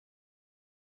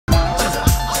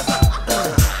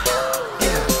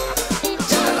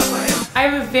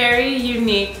very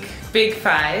unique Big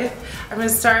Five. I'm going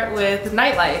to start with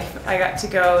nightlife. I got to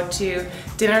go to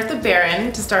dinner at the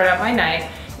Baron to start out my night.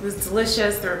 It was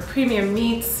delicious. There were premium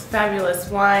meats, fabulous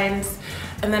wines,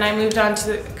 and then I moved on to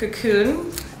the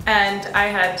Cocoon, and I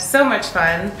had so much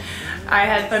fun. I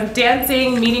had fun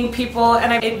dancing, meeting people,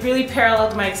 and it really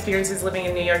paralleled my experiences living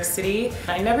in New York City.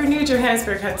 I never knew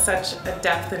Johannesburg had such a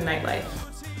depth in nightlife.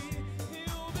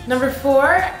 Number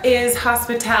 4 is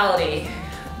hospitality.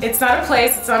 It's not a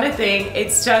place, it's not a thing,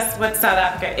 it's just what South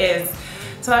Africa is.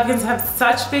 South Africans have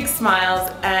such big smiles,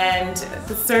 and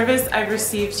the service I've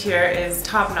received here is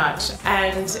top-notch.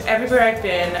 And everywhere I've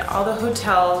been, all the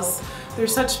hotels, they're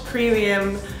such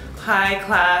premium,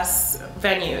 high-class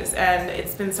venues, and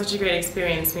it's been such a great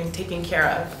experience being taken care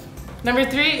of. Number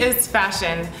 3 is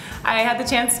fashion. I had the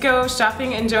chance to go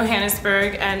shopping in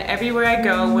Johannesburg, and everywhere I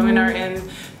go, women are in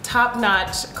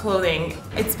top-notch clothing.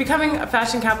 It's becoming a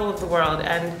fashion capital of the world,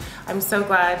 and I'm so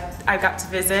glad I got to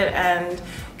visit and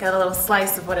get a little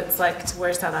slice of what it's like to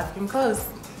wear South African clothes.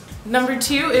 Number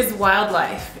 2 is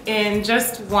wildlife. In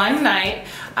just one night,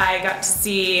 I got to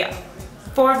see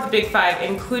 4 of the Big Five,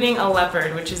 including a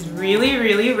leopard, which is really,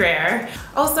 really rare.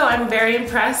 Also, I'm very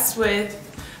impressed with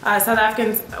South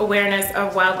Africans' awareness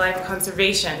of wildlife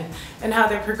conservation and how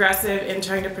they're progressive in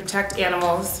trying to protect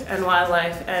animals and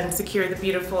wildlife and secure the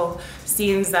beautiful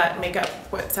scenes that make up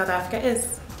what South Africa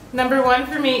is. Number 1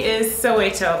 for me is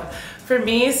Soweto. For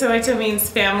me, Soweto means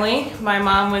family. My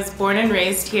mom was born and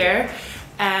raised here,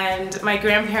 and my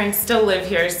grandparents still live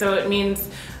here, so it means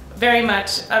very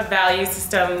much a value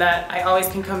system that I always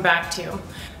can come back to.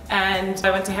 And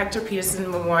I went to Hector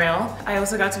Peterson Memorial. I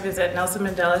also got to visit Nelson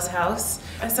Mandela's house.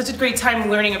 I had such a great time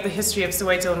learning of the history of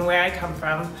Soweto and where I come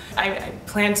from. I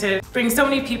plan to bring so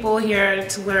many people here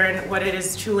to learn what it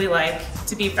is truly like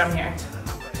to be from here.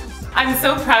 I'm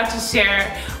so proud to share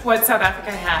what South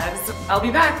Africa has. I'll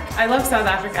be back. I love South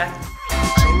Africa.